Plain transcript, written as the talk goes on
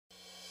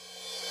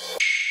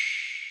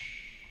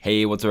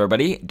Hey, what's up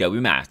everybody?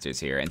 W Masters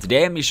here, and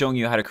today I'm going to be showing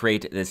you how to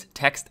create this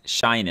text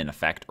shine-in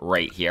effect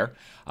right here.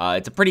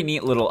 It's a pretty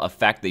neat little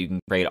effect that you can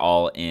create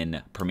all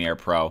in Premiere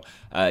Pro.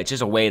 It's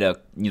just a way to,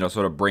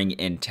 sort of bring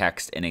in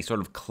text in a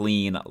sort of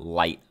clean,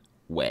 light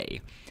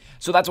way.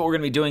 So that's what we're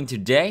going to be doing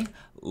today.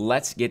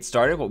 Let's get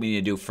started. What we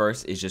need to do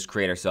first is just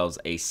create ourselves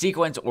a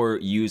sequence or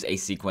use a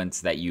sequence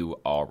that you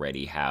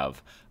already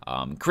have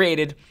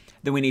created.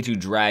 Then we need to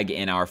drag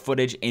in our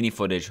footage. Any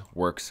footage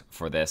works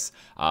for this.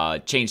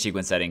 Change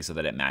sequence settings so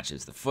that it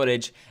matches the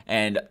footage.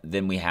 And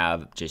then we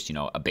have just,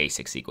 a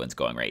basic sequence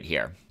going right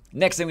here.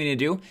 Next thing we need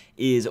to do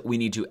is we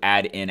need to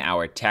add in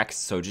our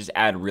text. So just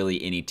add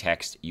really any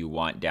text you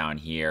want down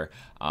here.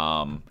 We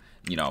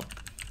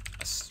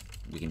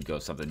can go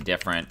something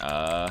different.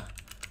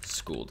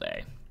 School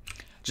day.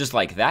 Just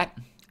like that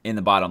in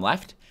the bottom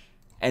left.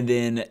 And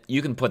then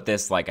you can put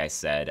this, like I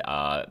said,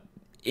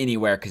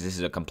 anywhere because this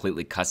is a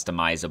completely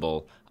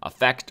customizable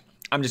effect.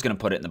 I'm just going to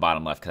put it in the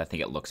bottom left because I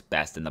think it looks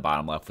best in the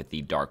bottom left with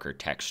the darker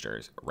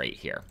textures right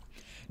here.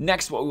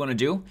 Next, what we want to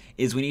do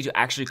is we need to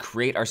actually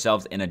create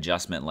ourselves an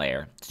adjustment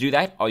layer. To do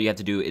that, all you have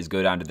to do is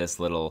go down to this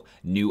little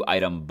new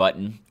item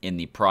button in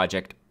the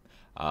project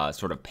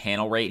sort of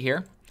panel right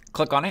here.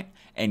 Click on it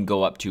and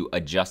go up to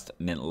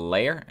adjustment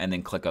layer and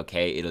then click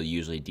OK. It'll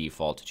usually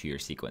default to your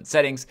sequence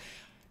settings.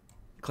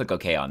 Click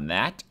OK on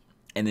that.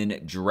 And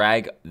then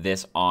drag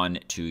this on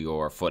to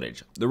your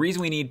footage. The reason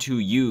we need to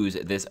use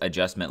this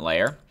adjustment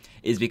layer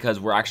is because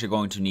we're actually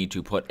going to need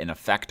to put an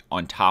effect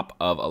on top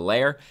of a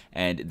layer,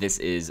 and this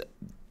is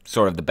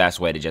sort of the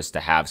best way to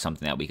have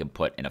something that we can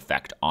put an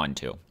effect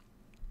onto.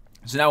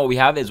 So now what we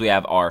have is we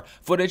have our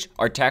footage,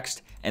 our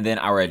text, and then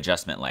our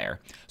adjustment layer.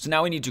 So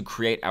now we need to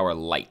create our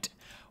light.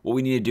 What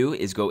we need to do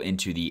is go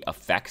into the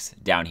effects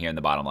down here in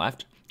the bottom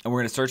left. And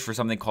we're going to search for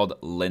something called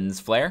lens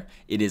flare.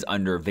 It is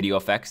under video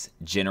effects,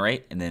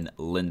 generate, and then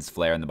lens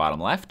flare in the bottom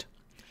left.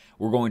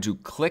 We're going to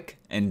click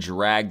and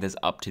drag this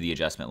up to the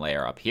adjustment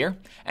layer up here.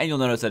 And you'll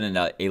notice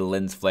that a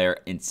lens flare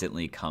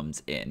instantly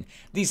comes in.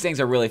 These things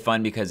are really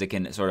fun because it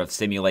can sort of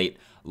simulate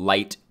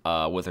light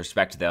with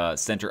respect to the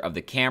center of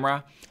the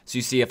camera. So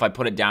you see if I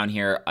put it down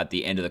here at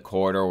the end of the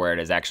corridor where it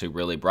is actually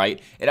really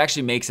bright, it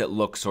actually makes it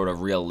look sort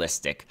of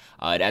realistic.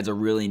 It adds a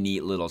really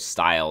neat little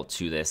style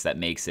to this that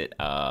makes it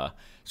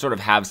sort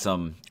of have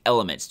some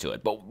elements to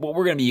it. But what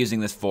we're going to be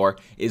using this for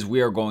is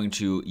we are going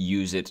to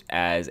use it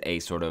as a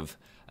sort of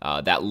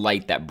that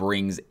light that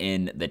brings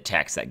in the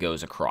text that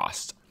goes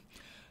across.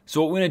 So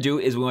what we're going to do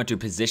is we want to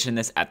position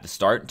this at the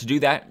start. To do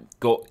that,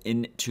 go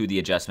into the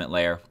adjustment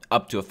layer,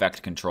 up to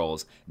effect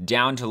controls,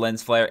 down to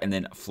lens flare, and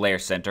then flare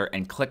center,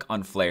 and click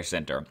on flare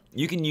center.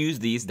 You can use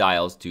these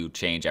dials to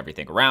change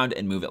everything around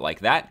and move it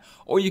like that,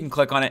 or you can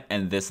click on it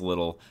and this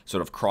little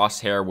sort of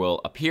crosshair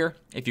will appear.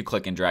 If you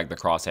click and drag the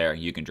crosshair,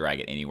 you can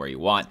drag it anywhere you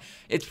want.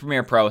 It's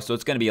Premiere Pro, so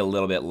it's going to be a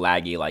little bit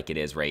laggy like it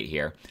is right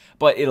here,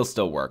 but it'll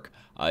still work.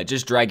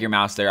 Just drag your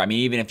mouse there. I mean,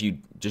 even if you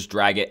just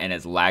drag it and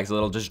it lags a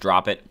little, just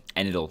drop it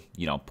and it'll,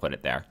 put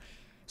it there.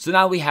 So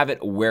now we have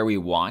it where we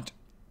want.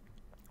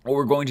 What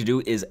we're going to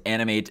do is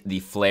animate the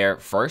flare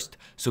first.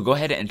 So go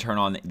ahead and turn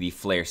on the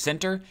flare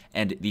center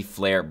and the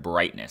flare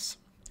brightness.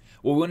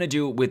 What we want to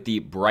do with the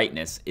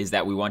brightness is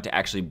that we want to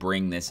actually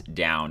bring this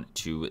down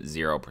to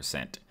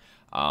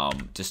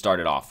 0% to start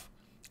it off.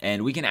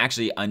 And we can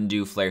actually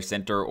undo flare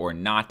center or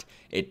not.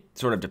 It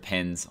sort of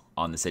depends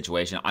on the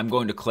situation. I'm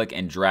going to click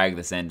and drag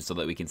this in so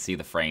that we can see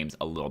the frames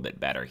a little bit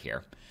better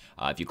here.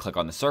 If you click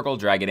on the circle,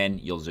 drag it in,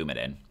 you'll zoom it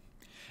in.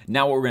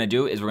 Now what we're going to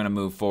do is we're going to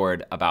move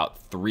forward about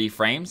 3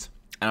 frames.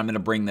 And I'm going to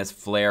bring this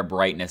flare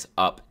brightness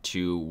up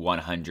to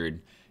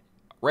 100,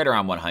 right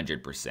around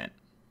 100%.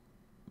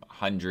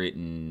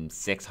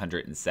 106,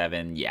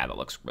 107. Yeah, that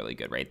looks really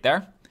good right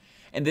there.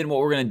 And then what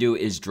we're going to do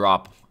is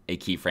drop a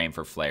keyframe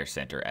for flare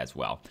center as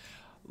well.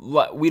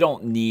 We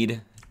don't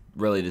need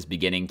really this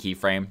beginning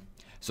keyframe,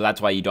 so that's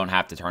why you don't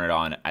have to turn it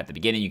on at the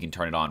beginning. You can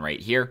turn it on right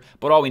here,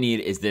 but all we need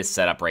is this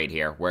setup right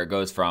here where it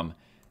goes from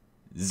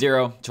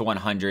 0 to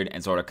 100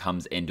 and sort of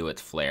comes into its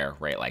flare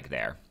right like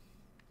there.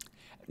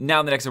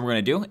 Now the next thing we're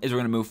going to do is we're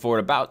going to move forward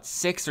about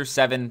 6 or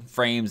 7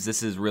 frames.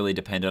 This is really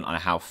dependent on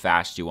how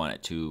fast you want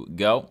it to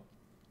go.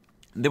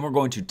 Then we're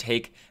going to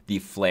take the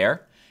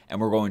flare and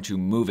we're going to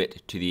move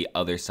it to the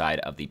other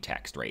side of the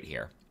text right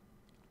here.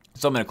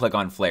 So I'm going to click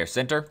on flare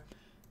center,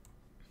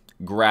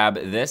 grab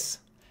this,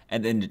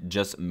 and then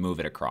just move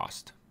it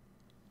across.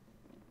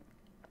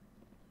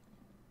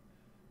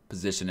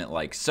 Position it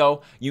like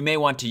so. You may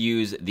want to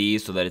use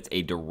these so that it's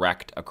a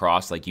direct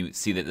across. Like you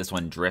see that this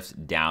one drifts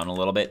down a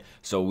little bit.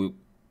 So we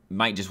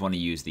might just want to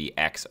use the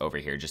X over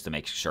here just to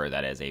make sure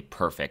that is a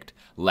perfect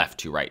left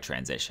to right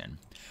transition.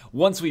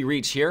 Once we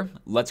reach here,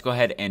 let's go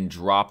ahead and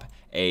drop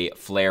a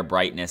flare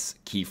brightness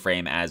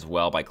keyframe as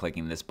well by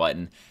clicking this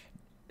button,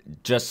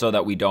 just so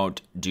that we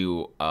don't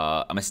do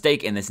a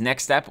mistake in this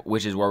next step,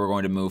 which is where we're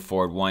going to move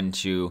forward 1,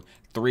 2,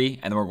 3,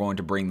 and then we're going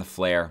to bring the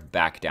flare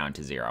back down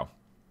to 0.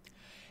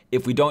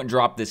 If we don't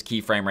drop this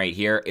keyframe right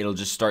here, it'll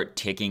just start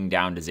ticking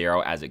down to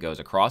 0 as it goes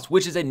across,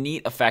 which is a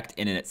neat effect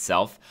in and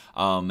itself.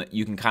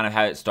 You can kind of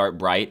have it start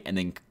bright and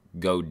then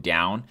go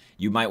down.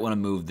 You might want to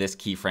move this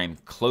keyframe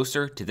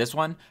closer to this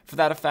one for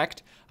that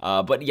effect.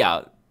 But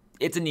yeah,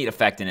 it's a neat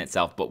effect in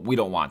itself, but we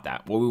don't want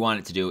that. What we want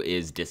it to do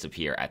is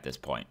disappear at this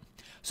point.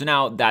 So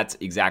now that's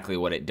exactly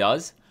what it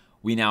does.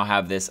 We now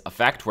have this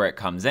effect where it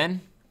comes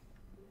in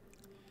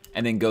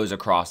and then goes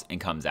across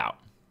and comes out.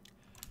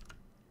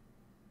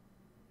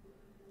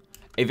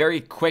 A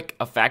very quick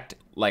effect,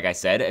 like I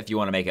said, if you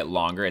want to make it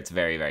longer, it's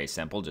very, very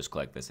simple. Just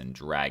click this and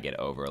drag it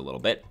over a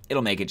little bit.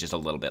 It'll make it just a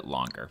little bit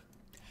longer.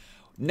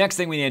 Next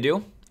thing we need to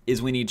do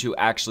is we need to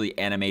actually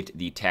animate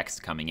the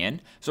text coming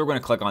in. So we're going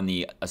to click on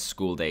the A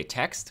School Day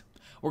text.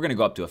 We're going to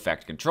go up to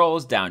Effect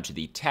Controls, down to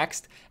the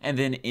text, and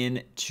then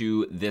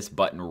into this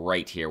button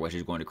right here, which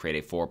is going to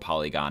create a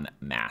 4-polygon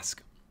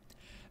mask.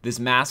 This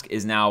mask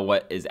is now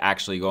what is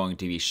actually going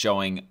to be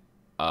showing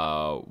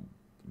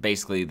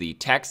basically the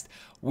text.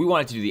 We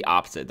want it to do the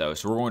opposite though,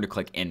 so we're going to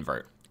click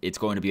Invert. It's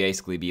going to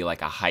basically be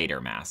like a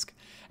hider mask.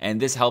 And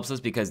this helps us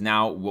because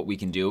now what we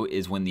can do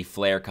is when the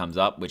flare comes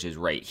up, which is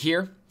right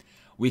here,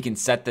 we can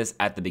set this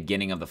at the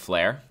beginning of the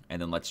flare,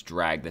 and then let's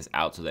drag this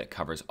out so that it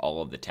covers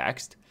all of the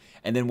text.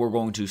 And then we're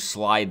going to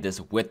slide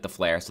this with the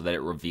flare so that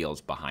it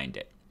reveals behind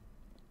it.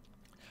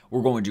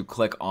 We're going to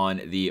click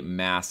on the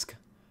mask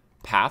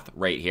path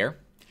right here,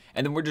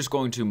 and then we're just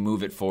going to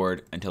move it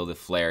forward until the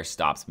flare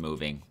stops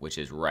moving, which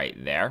is right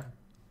there.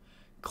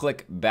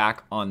 Click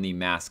back on the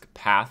mask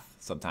path.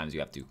 Sometimes you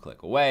have to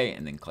click away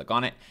and then click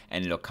on it,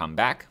 and it'll come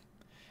back.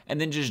 And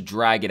then just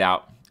drag it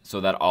out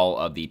so that all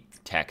of the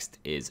text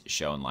is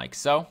shown like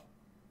so.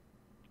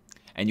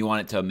 And you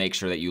want it to make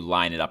sure that you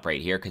line it up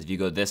right here, because if you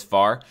go this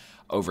far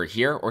over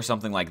here or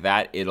something like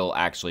that, it'll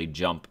actually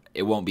jump.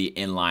 It won't be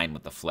in line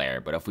with the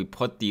flare. But if we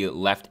put the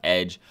left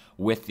edge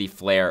with the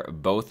flare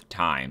both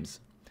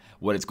times,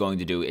 what it's going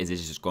to do is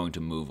it's just going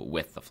to move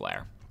with the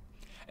flare.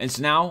 And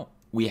so now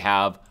we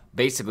have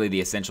basically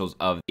the essentials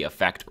of the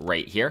effect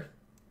right here.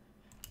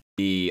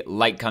 The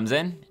light comes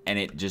in and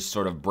it just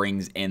sort of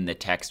brings in the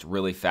text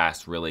really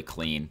fast, really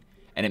clean,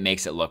 and it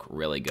makes it look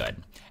really good.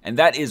 And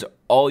that is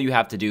all you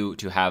have to do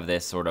to have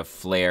this sort of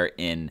flare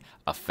in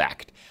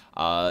effect.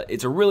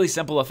 It's a really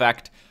simple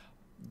effect.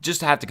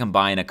 Just have to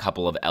combine a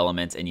couple of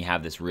elements and you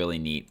have this really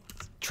neat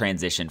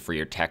transition for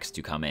your text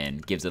to come in.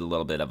 Gives it a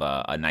little bit of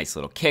a nice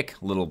little kick,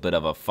 a little bit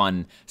of a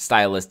fun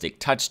stylistic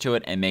touch to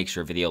it, and makes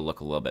your video look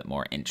a little bit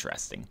more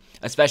interesting,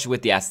 especially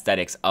with the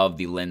aesthetics of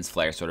the lens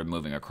flare sort of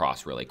moving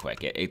across really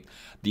quick.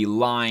 The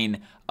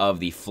line of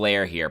the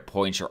flare here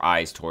points your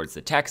eyes towards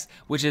the text,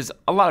 which is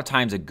a lot of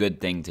times a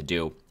good thing to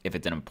do if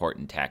it's an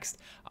important text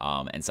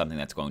and something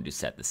that's going to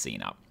set the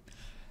scene up.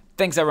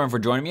 Thanks everyone for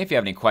joining me. If you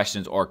have any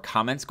questions or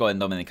comments, go ahead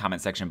and leave them in the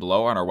comment section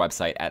below on our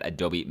website at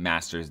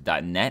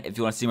adobemasters.net. If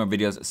you want to see more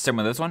videos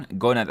similar to this one,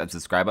 go ahead and hit that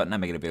subscribe button. I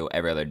make a video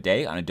every other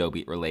day on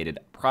Adobe related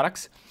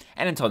products.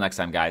 And until next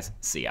time guys,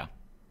 see ya.